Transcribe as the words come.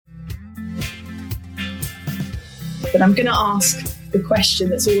but I'm going to ask the question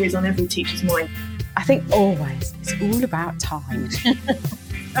that's always on every teacher's mind. I think always it's all about time.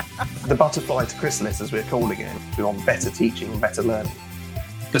 The butterfly to chrysalis, as we're calling it. We want better teaching and better learning.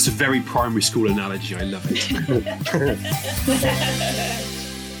 That's a very primary school analogy. I love it.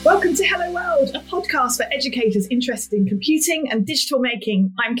 Welcome to Hello World, a podcast for educators interested in computing and digital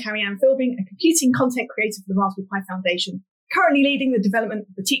making. I'm Carrie-Anne Philbing, a computing content creator for the Raspberry Pi Foundation, currently leading the development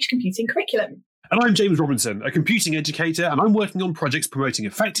of the Teach Computing curriculum. And I'm James Robinson, a computing educator, and I'm working on projects promoting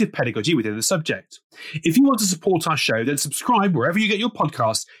effective pedagogy within the subject. If you want to support our show, then subscribe wherever you get your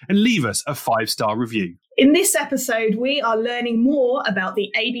podcasts and leave us a 5-star review. In this episode, we are learning more about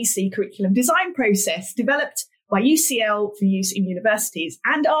the ABC curriculum design process developed by UCL for use in universities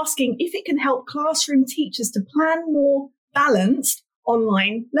and asking if it can help classroom teachers to plan more balanced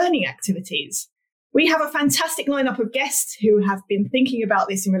online learning activities. We have a fantastic lineup of guests who have been thinking about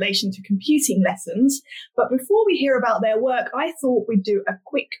this in relation to computing lessons. But before we hear about their work, I thought we'd do a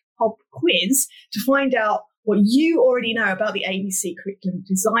quick pop quiz to find out what you already know about the ABC curriculum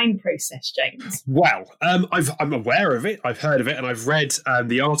design process, James. Well, I'm aware of it, I've heard of it, and I've read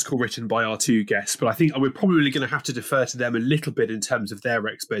the article written by our two guests, but I think we're probably going to have to defer to them a little bit in terms of their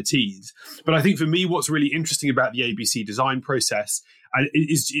expertise. But I think for me, what's really interesting about the ABC design process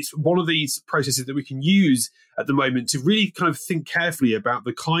it's one of these processes that we can use at the moment to really kind of think carefully about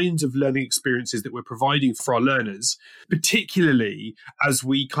the kinds of learning experiences that we're providing for our learners, particularly as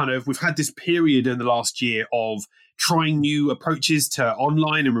we've had this period in the last year of trying new approaches to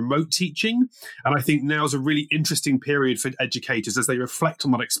online and remote teaching. And I think now is a really interesting period for educators as they reflect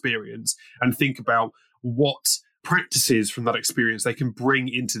on that experience and think about what practices from that experience they can bring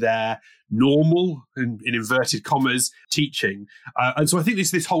into their normal, in inverted commas, teaching. And so I think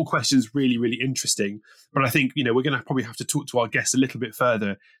this whole question is really, really interesting. But I think, we're going to probably have to talk to our guests a little bit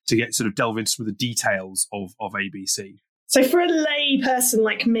further to delve into some of the details of ABC. So for a lay person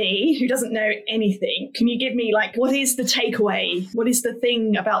like me who doesn't know anything, can you give me what is the takeaway? What is the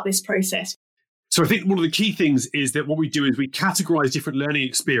thing about this process? So I think one of the key things is that what we do is we categorize different learning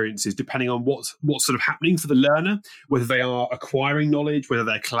experiences depending on what's sort of happening for the learner, whether they are acquiring knowledge, whether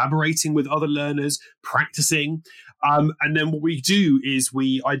they're collaborating with other learners, practicing. And then what we do is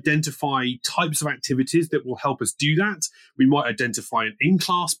we identify types of activities that will help us do that. We might identify an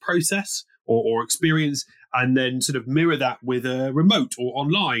in-class process or experience, and then sort of mirror that with a remote or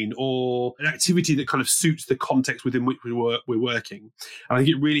online or an activity that kind of suits the context within which we're working. And I think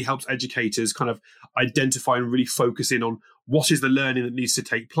it really helps educators kind of identify and really focus in on what is the learning that needs to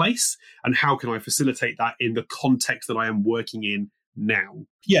take place and how can I facilitate that in the context that I am working in now.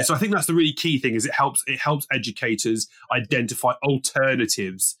 Yeah, so I think that's the really key thing is it helps educators identify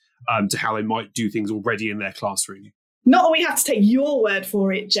alternatives to how they might do things already in their classroom. Not that we have to take your word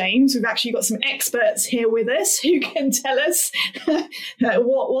for it, James. We've actually got some experts here with us who can tell us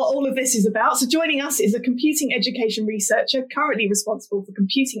what all of this is about. So joining us is a computing education researcher currently responsible for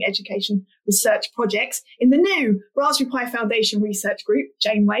computing education research projects in the new Raspberry Pi Foundation Research Group,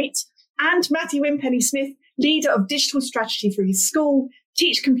 Jane Waite, and Matthew Wimpenny-Smith, leader of digital strategy for his school,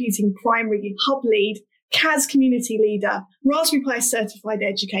 Teach Computing Primary Hub lead, CAS community leader, Raspberry Pi certified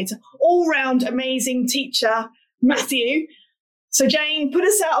educator, all-round amazing teacher, Matthew. So Jane, put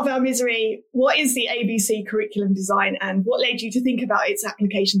us out of our misery. What is the ABC curriculum design and what led you to think about its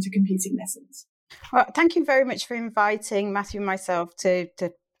application to computing lessons? Well, thank you very much for inviting Matthew and myself to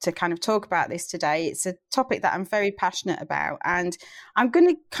kind of talk about this today. It's a topic that I'm very passionate about, and I'm going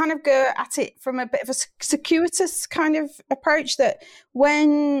to kind of go at it from a bit of a circuitous kind of approach that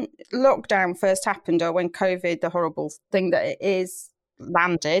when lockdown first happened, or when COVID, the horrible thing that it is,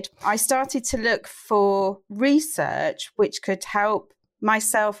 landed, I started to look for research which could help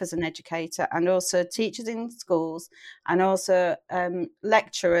myself as an educator and also teachers in schools and also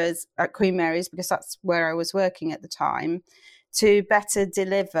lecturers at Queen Mary's, because that's where I was working at the time, to better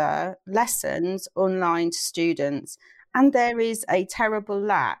deliver lessons online to students. And there is a terrible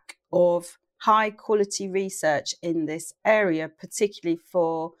lack of high quality research in this area, particularly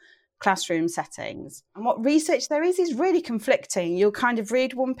for classroom settings. And what research there is really conflicting. You'll kind of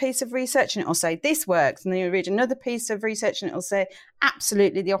read one piece of research and it'll say this works, and then you'll read another piece of research and it'll say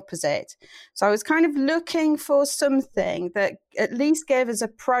absolutely the opposite. So I was kind of looking for something that at least gave us a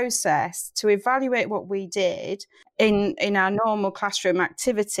process to evaluate what we did in our normal classroom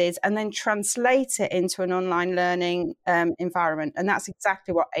activities and then translate it into an online learning environment. And that's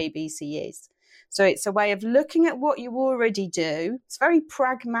exactly what ABC is. So it's a way of looking at what you already do. It's very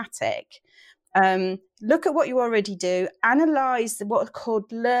pragmatic. Look at what you already do, analyze what are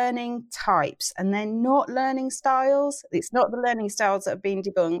called learning types, and they're not learning styles. It's not the learning styles that have been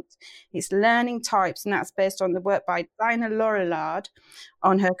debunked. It's learning types, and that's based on the work by Diana Laurillard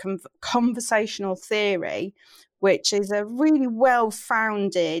on her conversational theory, which is a really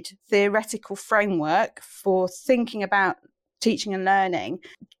well-founded theoretical framework for thinking about teaching and learning.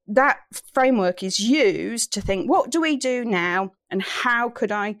 That framework is used to think, what do we do now, and how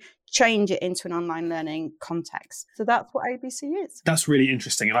could I change it into an online learning context? So that's what ABC is. That's really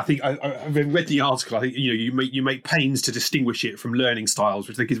interesting, and I think I've read the article. I think you make pains to distinguish it from learning styles,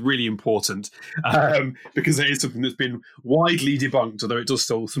 which I think is really important, because it is something that's been widely debunked, although it does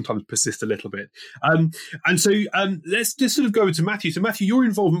still sometimes persist a little bit. And so let's just sort of go to Matthew. So Matthew, your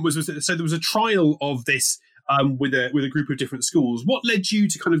involvement was so there was a trial of this with a group of different schools. What led you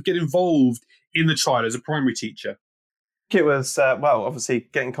to kind of get involved in the trial as a primary teacher? It was, obviously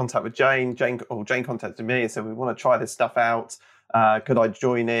getting in contact with Jane. Jane contacted me and said, we want to try this stuff out. Could I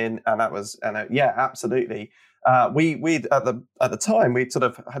join in? And that was, yeah, absolutely. We at the time, we sort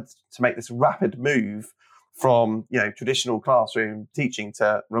of had to make this rapid move from, traditional classroom teaching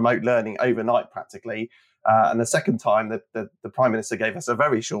to remote learning overnight practically. And the second time the Prime Minister gave us a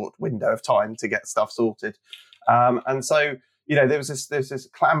very short window of time to get stuff sorted. And so, there was this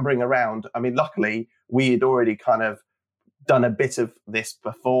clambering around. I mean, luckily we had already kind of done a bit of this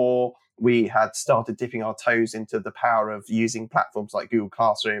before. We had started dipping our toes into the power of using platforms like Google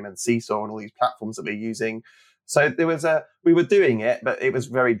Classroom and Seesaw and all these platforms that we're using. So we were doing it, but it was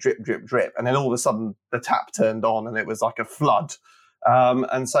very drip, drip, drip. And then all of a sudden the tap turned on and it was like a flood.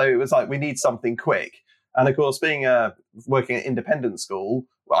 And so it was like, we need something quick. And of course, working at independent school,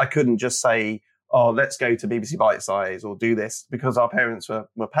 I couldn't just say, oh, let's go to BBC Bitesize or do this, because our parents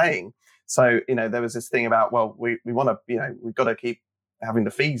were paying. So, there was this thing about, well, we want to, we've got to keep having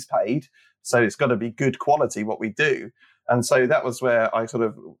the fees paid. So it's got to be good quality what we do. And so that was where I sort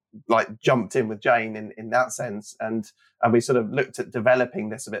of jumped in with Jane in that sense. And we sort of looked at developing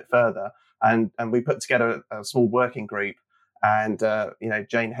this a bit further. And we put together a small working group. And,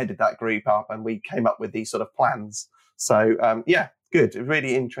 Jane headed that group up and we came up with these sort of plans. So, good.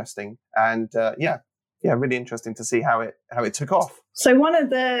 Really interesting. And, really interesting to see how it took off. So one of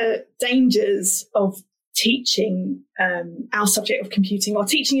the dangers of teaching our subject of computing, or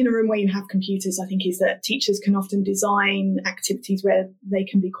teaching in a room where you have computers, I think, is that teachers can often design activities where they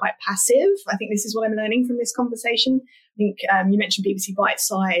can be quite passive. I think this is what I'm learning from this conversation. I think you mentioned BBC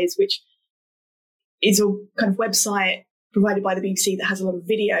Bitesize, which is a kind of website provided by the BBC that has a lot of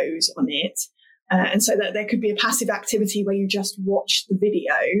videos on it. And so that there could be a passive activity where you just watch the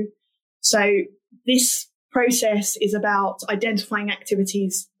video. So this process is about identifying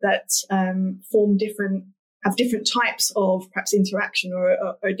activities that have different types of perhaps interaction or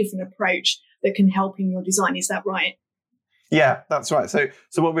a different approach that can help in your design. Is that right? Yeah, that's right. So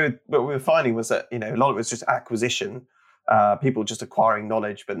what we were finding was that, a lot of it was just acquisition, people just acquiring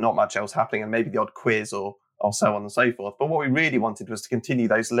knowledge, but not much else happening, and maybe the odd quiz or so on and so forth. But what we really wanted was to continue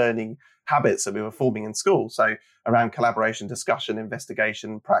those learning habits that we were forming in school. So around collaboration, discussion,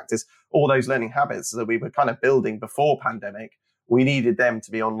 investigation, practice, all those learning habits that we were kind of building before pandemic, we needed them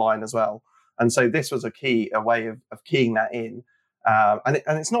to be online as well. And so this was a way of keying that in. And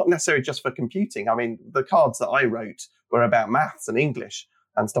it's not necessarily just for computing. I mean, the cards that I wrote were about maths and English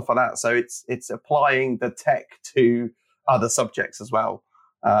and stuff like that. So it's applying the tech to other subjects as well.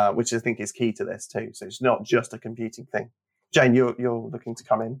 Which I think is key to this too. So it's not just a computing thing. Jane, you're looking to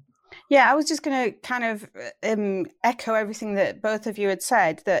come in. Yeah, I was just going to kind of echo everything that both of you had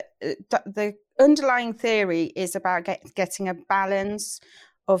said, that the underlying theory is about getting a balance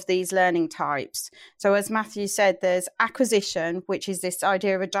of these learning types. So as Matthew said, there's acquisition, which is this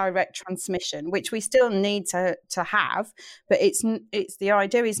idea of a direct transmission, which we still need to have, but it's the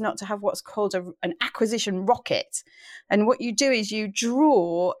idea is not to have what's called an acquisition rocket. And what you do is you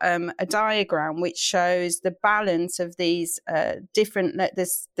draw a diagram which shows the balance of these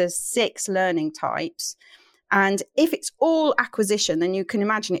there's 6 learning types. And if it's all acquisition, then you can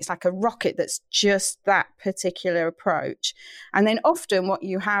imagine it's like a rocket that's just that particular approach. And then often what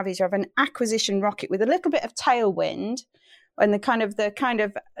you have is you have an acquisition rocket with a little bit of tailwind, and the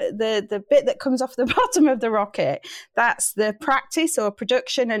bit that comes off the bottom of the rocket, that's the practice or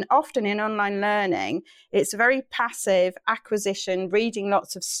production. And often in online learning, it's a very passive acquisition, reading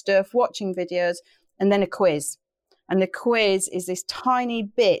lots of stuff, watching videos, and then a quiz. And the quiz is this tiny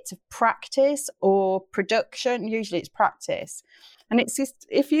bit of practice or production. Usually it's practice. And it's just,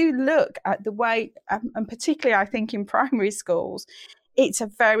 if you look at the way, and particularly I think in primary schools, it's a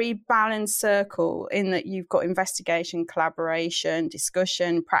very balanced circle in that you've got investigation, collaboration,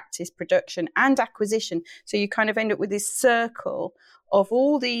 discussion, practice, production, and acquisition. So you kind of end up with this circle of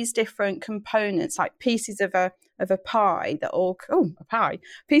all these different components, like pieces of a pie that all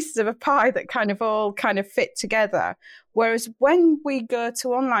pieces of a pie that kind of all kind of fit together. Whereas when we go to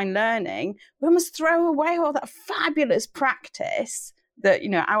online learning, we almost throw away all that fabulous practice that, you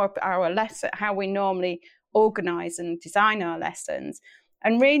know, our lesson, how we normally organize and design our lessons.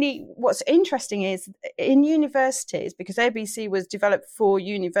 And really what's interesting is in universities, because ABC was developed for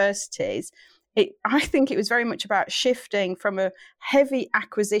universities, I think it was very much about shifting from a heavy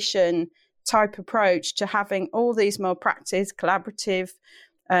acquisition type approach to having all these more practice, collaborative,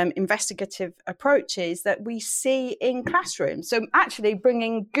 investigative approaches that we see in classrooms. So actually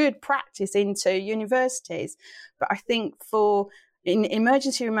bringing good practice into universities. But I think in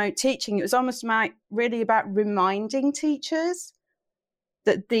emergency remote teaching, it was almost really about reminding teachers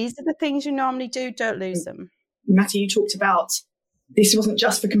that these are the things you normally do, don't lose them. Matthew, you talked about this wasn't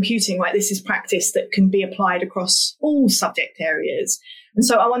just for computing, right? This is practice that can be applied across all subject areas. And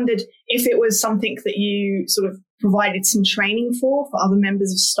so I wondered if it was something that you sort of provided some training for other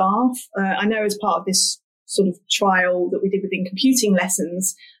members of staff. I know as part of this sort of trial that we did within computing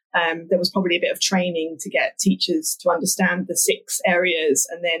lessons, there was probably a bit of training to get teachers to understand the 6 areas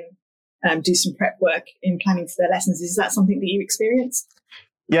and then do some prep work in planning for their lessons. Is that something that you experienced?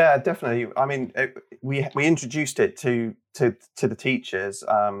 Yeah, definitely. I mean, we introduced it to the teachers.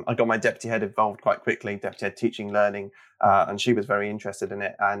 I got my deputy head involved quite quickly, deputy head teaching learning, and she was very interested in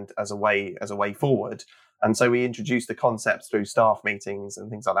it and as a way forward. And so we introduced the concepts through staff meetings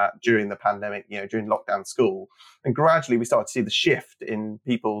and things like that during the pandemic, you know, during lockdown school. And gradually we started to see the shift in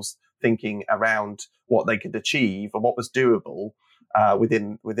people's thinking around what they could achieve and what was doable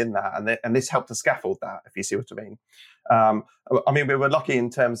within that. And this helped to scaffold that, if you see what I mean. I mean, we were lucky in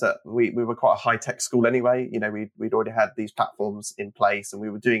terms that we were quite a high-tech school anyway. You know, we'd already had these platforms in place and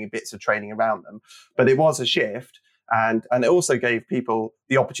we were doing bits of training around them. But it was a shift. And it also gave people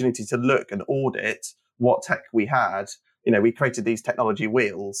the opportunity to look and audit what tech we had. You know, we created these technology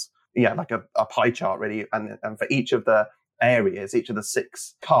wheels, like a pie chart really. And for each of the areas, each of the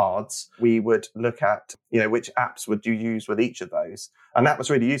 6 cards, we would look at, you know, which apps would you use with each of those. And that was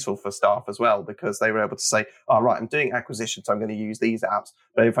really useful for staff as well, because they were able to say, all right, I'm doing acquisition, so I'm going to use these apps.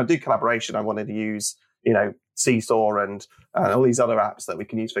 But if I do collaboration, I wanted to use, you know, Seesaw and all these other apps that we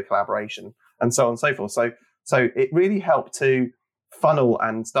can use for collaboration and so on and so forth. So it really helped to funnel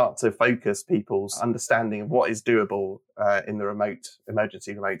and start to focus people's understanding of what is doable in the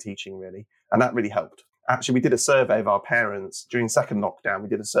emergency remote teaching, really. And that really helped. Actually, we did a survey of our parents during second lockdown. We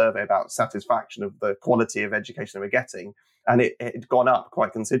did a survey about satisfaction of the quality of education they were getting, and it had gone up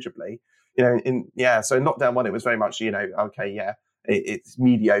quite considerably. You know, so in lockdown 1, it was very much, you know, okay, yeah, it's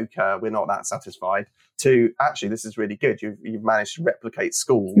mediocre. We're not that satisfied. To actually, this is really good. You've managed to replicate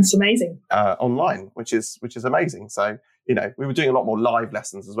school. It's amazing online, which is amazing. So, you know, we were doing a lot more live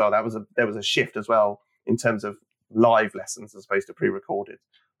lessons as well. There was a shift as well in terms of live lessons as opposed to pre-recorded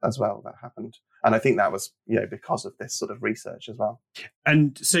as well. That happened, and I think that was, you know, because of this sort of research as well.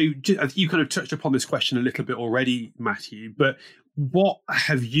 And so you kind of touched upon this question a little bit already, Matthew, but what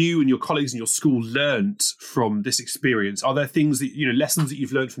have you and your colleagues in your school learned from this experience? Are there things that, you know, lessons that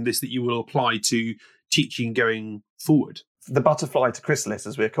you've learned from this that you will apply to teaching going forward? The butterfly to chrysalis,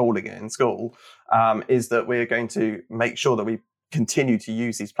 as we're calling it in school, is that we're going to make sure that we continue to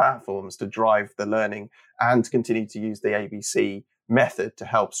use these platforms to drive the learning and continue to use the ABC method to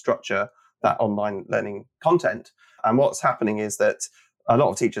help structure that online learning content. And what's happening is that a lot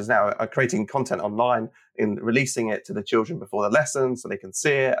of teachers now are creating content online and releasing it to the children before the lesson so they can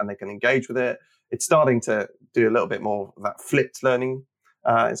see it and they can engage with it. It's starting to do a little bit more of that flipped learning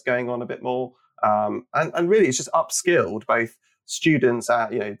is going on a bit more. And really it's just upskilled both students,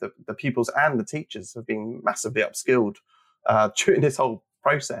 you know, the pupils and the teachers have been massively upskilled during this whole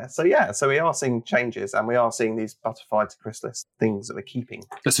process. So we are seeing changes and we are seeing these butterfly to chrysalis things that we're keeping.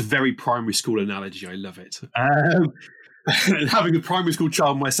 That's a very primary school analogy. I love it. Having a primary school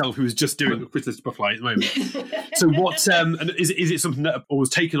child myself who is just doing a chrysalis butterfly at the moment. So what, and is it something that was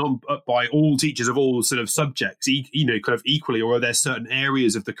taken on by all teachers of all sort of subjects, you know, kind of equally, or are there certain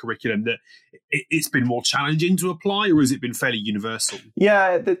areas of the curriculum that it's been more challenging to apply, or has it been fairly universal?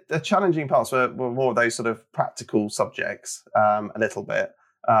 Yeah, the challenging parts were more of those sort of practical subjects, a little bit.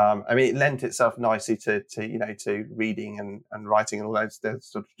 I mean, it lent itself nicely to you know, to reading and writing and all those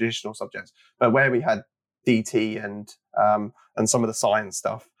sort of traditional subjects. But where we had DT and some of the science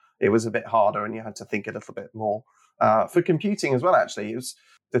stuff, it was a bit harder and you had to think a little bit more. For computing as well, actually,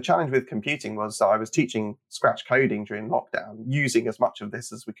 the challenge with computing was that I was teaching Scratch coding during lockdown, using as much of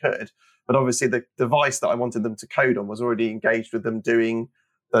this as we could. But obviously the device that I wanted them to code on was already engaged with them doing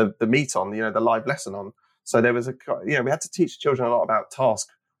the meet on, the live lesson on. So there was we had to teach children a lot about task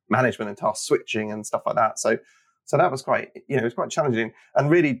management and task switching and stuff like that. So that was quite, it was quite challenging. And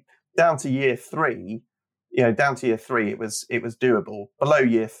really down to year three, it was doable. Below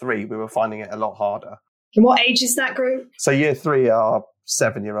year three, we were finding it a lot harder. And what age is that group? So year three are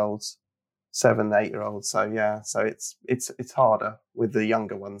 7-year-olds, 8-year-olds. So yeah, so it's harder with the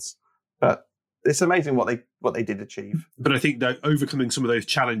younger ones, but it's amazing what they did achieve. But I think that overcoming some of those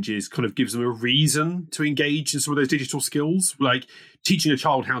challenges kind of gives them a reason to engage in some of those digital skills, like teaching a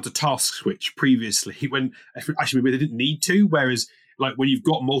child how to task switch previously when actually maybe they didn't need to, whereas like when you've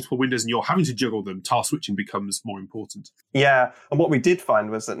got multiple windows and you're having to juggle them, task switching becomes more important. Yeah, and what we did find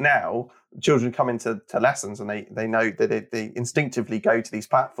was that now children come into lessons and they know that they instinctively go to these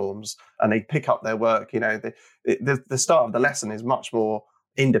platforms and they pick up their work. The start of the lesson is much more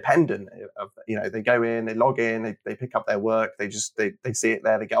independent of, they go in, they log in, they pick up their work, they see it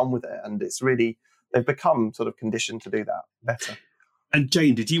there, they get on with it, and it's really, they've become sort of conditioned to do that better. And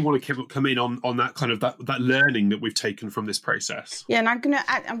Jane, did you want to come in on that kind of that learning that we've taken from this process? Yeah, and I'm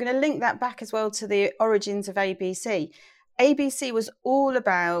gonna link that back as well to the origins of ABC. ABC was all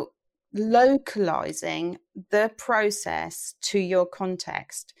about localizing the process to your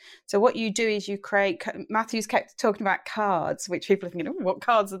context. So what you do is you create, Matthew's kept talking about cards, which people are thinking, oh, what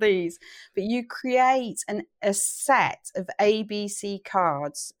cards are these? But you create a set of ABC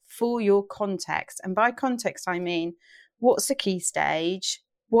cards for your context. And by context, I mean, what's the key stage?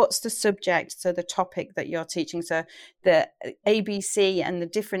 What's the subject, so the topic that you're teaching? So the ABC and the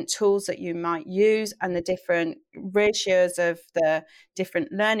different tools that you might use and the different ratios of the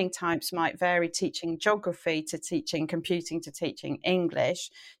different learning types might vary, teaching geography to teaching computing to teaching English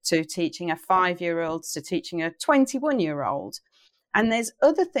to teaching a 5-year-old to teaching a 21-year-old. And there's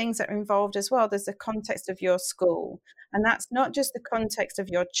other things that are involved as well. There's the context of your school. And that's not just the context of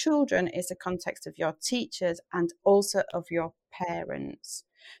your children, it's the context of your teachers and also of your parents.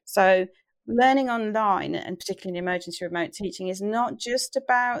 So learning online, and particularly in emergency remote teaching, is not just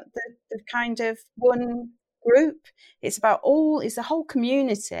about the kind of one group. It's about it's the whole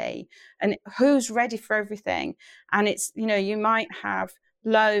community and who's ready for everything. And it's, you might have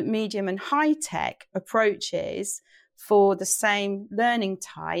low, medium and high tech approaches for the same learning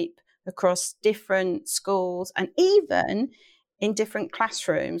type across different schools and even in different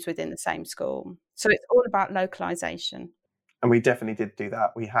classrooms within the same school. So it's all about localization. And we definitely did do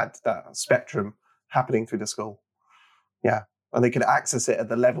that. We had that spectrum happening through the school. Yeah. And they could access it at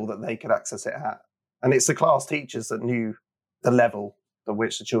the level that they could access it at. And it's the class teachers that knew the level at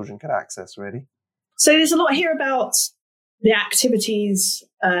which the children could access, really. So there's a lot here about the activities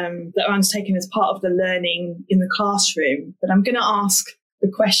that are undertaken as part of the learning in the classroom. But I'm going to ask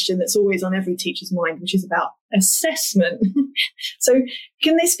the question that's always on every teacher's mind, which is about assessment. So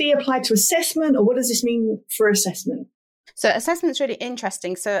can this be applied to assessment, or what does this mean for assessment? So assessment's really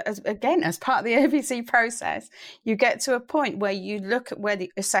interesting. So as part of the ABC process, you get to a point where you look at where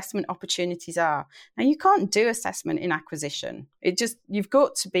the assessment opportunities are. Now, you can't do assessment in acquisition. You've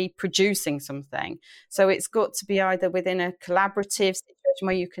got to be producing something. So it's got to be either within a collaborative situation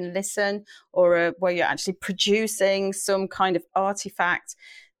where you can listen, or where you're actually producing some kind of artifact.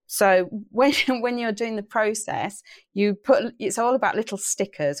 So when you're doing the process, it's all about little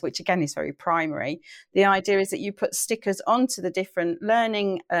stickers, which again is very primary. The idea is that you put stickers onto the different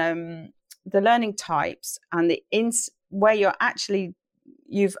learning, the learning types, and where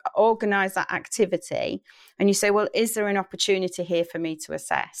you've organized that activity, and you say, well, is there an opportunity here for me to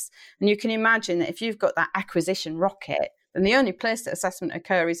assess? And you can imagine that if you've got that acquisition rocket, then the only place that assessment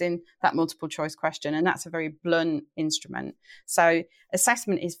occurs is in that multiple choice question, and that's a very blunt instrument. So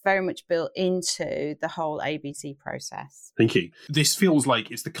assessment is very much built into the whole ABC process. Thank you. This feels like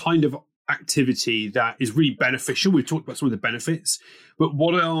it's the kind of activity that is really beneficial. We've talked about some of the benefits, but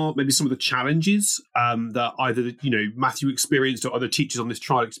what are maybe some of the challenges that either Matthew experienced or other teachers on this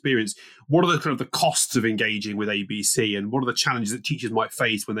trial experienced? What are the kind of the costs of engaging with ABC, and what are the challenges that teachers might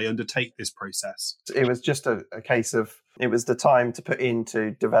face when they undertake this process? It was just a case of, it was the time to put in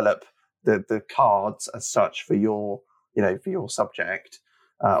to develop the cards as such for your subject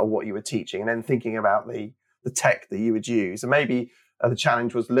or what you were teaching, and then thinking about the tech that you would use. And maybe the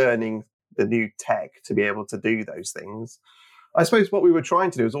challenge was learning the new tech to be able to do those things. I suppose what we were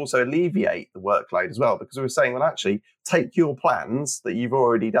trying to do is also alleviate the workload as well, because we were saying, well, actually, take your plans that you've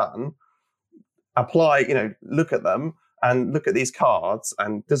already done, apply, look at them and look at these cards,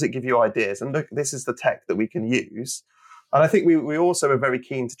 and does it give you ideas? And look, this is the tech that we can use. And I think we also are very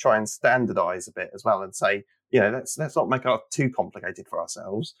keen to try and standardize a bit as well and say, let's not make it too complicated for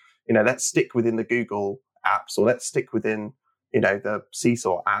ourselves. Let's stick within the Google apps, or let's stick within, the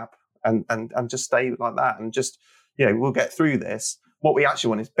Seesaw app and just stay like that. And just, we'll get through this. What we actually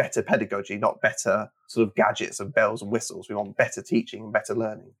want is better pedagogy, not better sort of gadgets and bells and whistles. We want better teaching and better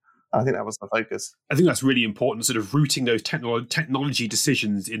learning. I think that was the focus. I think that's really important, sort of rooting those technology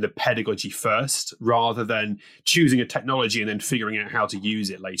decisions in the pedagogy first, rather than choosing a technology and then figuring out how to use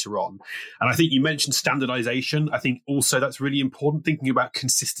it later on. And I think you mentioned standardization. I think also that's really important, thinking about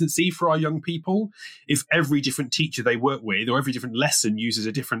consistency for our young people. If every different teacher they work with, or every different lesson uses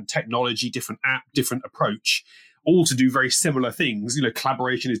a different technology, different app, different approach, all to do very similar things,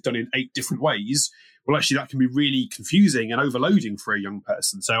 collaboration is done in 8 different ways, well, actually, that can be really confusing and overloading for a young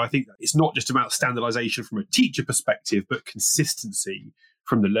person. So I think it's not just about standardization from a teacher perspective, but consistency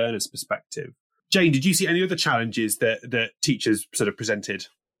from the learner's perspective. Jane, did you see any other challenges that teachers sort of presented?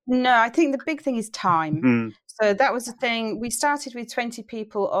 No, I think the big thing is time. So that was the thing. We started with 20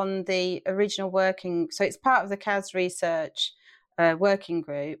 people on the original working. So it's part of the CAS research working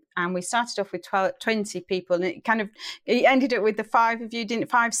group, and we started off with 20 people, and it ended up with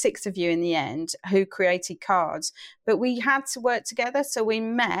the 6 of you in the end who created cards. But we had to work together, so we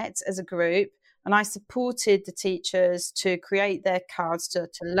met as a group, and I supported the teachers to create their cards to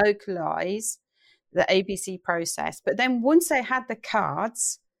localize the ABC process. But then once they had the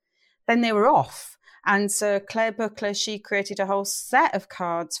cards, then they were off. And so Claire Buckler, she created a whole set of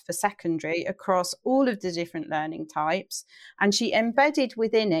cards for secondary across all of the different learning types. And she embedded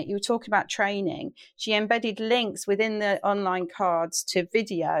within it, you were talking about training, she embedded links within the online cards to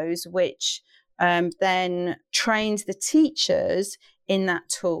videos, which then trained the teachers in that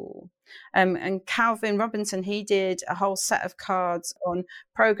tool. And Calvin Robinson, he did a whole set of cards on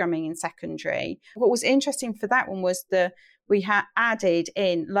programming in secondary. What was interesting for that one was we had added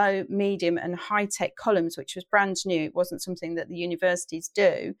in low, medium and high-tech columns, which was brand new. It wasn't something that the universities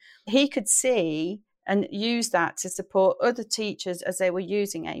do. He could see and use that to support other teachers as they were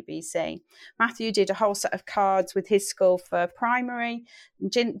using ABC. Matthew did a whole set of cards with his school for primary.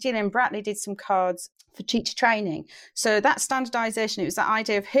 Gillian Bratley did some cards for teacher training. So that standardization, it was that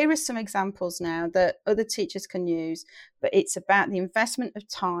idea of here are some examples now that other teachers can use, but it's about the investment of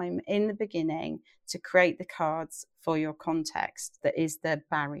time in the beginning to create the cards for your context that is the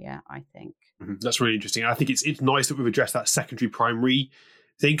barrier, I think. Mm-hmm. That's really interesting. I think it's nice that we've addressed that secondary primary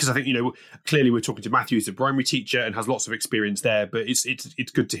thing, because I think, clearly we're talking to Matthew, who's a primary teacher and has lots of experience there, but it's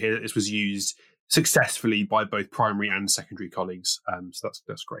good to hear that this was used successfully by both primary and secondary colleagues. So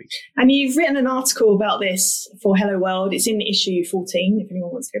that's great. And you've written an article about this for Hello World. It's in issue 14, if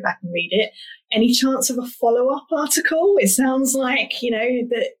anyone wants to go back and read it. Any chance of a follow-up article? It sounds like,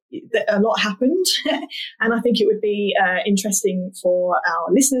 that a lot happened. And I think it would be interesting for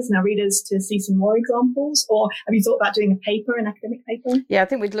our listeners and our readers to see some more examples. Or have you thought about doing an academic paper? Yeah, I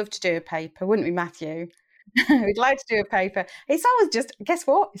think we'd love to do a paper, wouldn't we, Matthew? We'd like to do a paper. It's always just, guess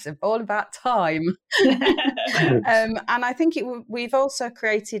what? It's all about time. And I think we've also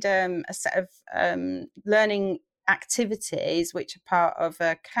created a set of learning activities which are part of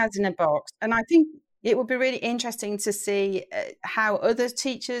a CAS in a Box. And I think it would be really interesting to see how other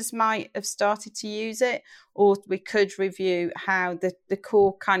teachers might have started to use it, or we could review how the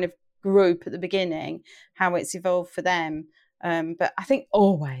core kind of group at the beginning, how it's evolved for them. But I think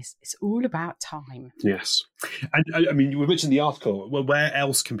always it's all about time. Yes. And I mean, we mentioned the article. Well, where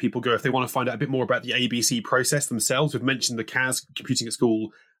else can people go if they want to find out a bit more about the ABC process themselves? We've mentioned the CAS Computing at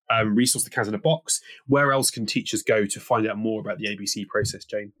School resource, the CAS in a Box. Where else can teachers go to find out more about the ABC process,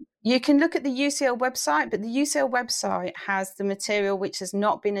 Jane? You can look at the UCL website, but the UCL website has the material which has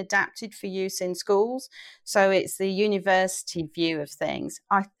not been adapted for use in schools. So it's the university view of things.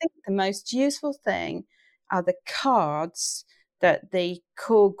 I think the most useful thing are the cards that the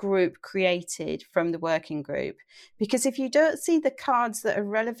core group created from the working group. Because if you don't see the cards that are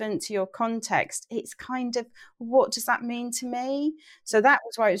relevant to your context, it's kind of, what does that mean to me? So that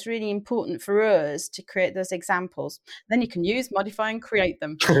was why it was really important for us to create those examples. Then you can use, modify and create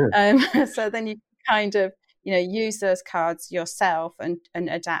them. So then you kind of, use those cards yourself and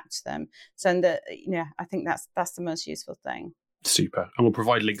adapt them. So that, I think that's the most useful thing. Super. And we'll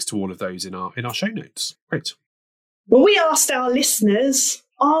provide links to all of those in our show notes. Great. Well, we asked our listeners,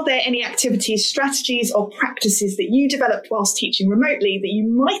 are there any activities, strategies or practices that you developed whilst teaching remotely that you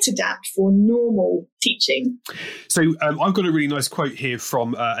might adapt for normal teaching? So I've got a really nice quote here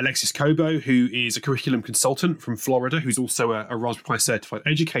from Alexis Cobo, who is a curriculum consultant from Florida, who's also a Raspberry Pi certified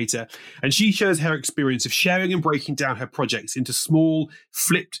educator. And she shares her experience of sharing and breaking down her projects into small,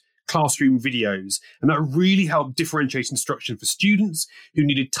 flipped classroom videos. And that really helped differentiate instruction for students who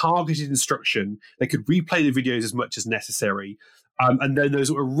needed targeted instruction. They could replay the videos as much as necessary. And then those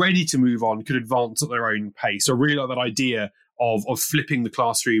that were ready to move on could advance at their own pace. So I really like that idea of flipping the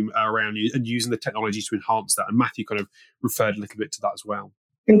classroom around and using the technology to enhance that. And Matthew kind of referred a little bit to that as well.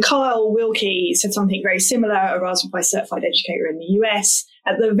 And Kyle Wilkie said something very similar, a Raspberry Pi certified educator in the US.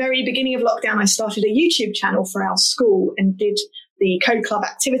 At the very beginning of lockdown, I started a YouTube channel for our school and did the Code Club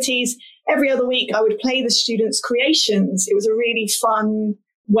activities. Every other week, I would play the students' creations. It was a really fun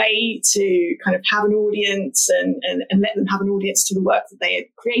way to kind of have an audience and let them have an audience to the work that they had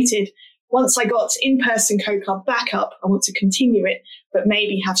created. Once I got in-person Code Club back up, I want to continue it, but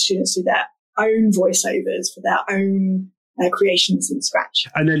maybe have students do their own voiceovers for their own creations in Scratch.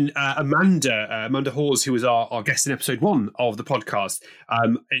 And then Amanda Hawes, who was our guest in episode 1 of the podcast,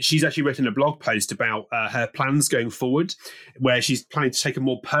 she's actually written a blog post about her plans going forward, where she's planning to take a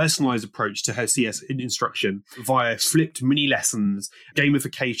more personalised approach to her CS instruction via flipped mini lessons,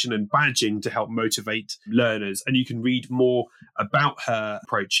 gamification and badging to help motivate learners. And you can read more about her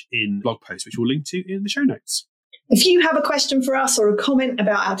approach in blog post, which we'll link to in the show notes. If you have a question for us or a comment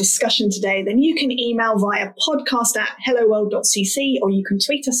about our discussion today, then you can email via podcast@helloworld.cc, or you can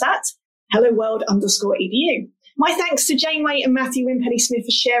tweet us at helloworld_edu. My thanks to Janeway and Matthew Wimpenny-Smith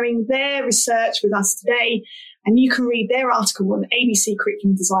for sharing their research with us today. And you can read their article on ABC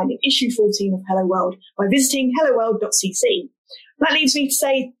curriculum design in issue 14 of Hello World by visiting helloworld.cc. That leaves me to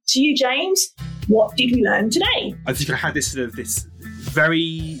say to you, James, what did we learn today? I think I had this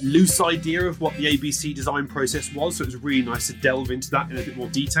very loose idea of what the ABC design process was, so it was really nice to delve into that in a bit more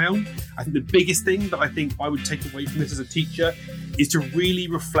detail. I think the biggest thing that I think I would take away from this as a teacher is to really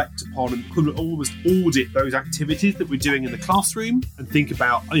reflect upon and almost audit those activities that we're doing in the classroom and think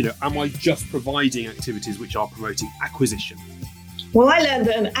about, am I just providing activities which are promoting acquisition? Well, I learned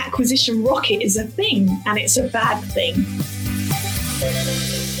that an acquisition rocket is a thing, and it's a bad thing.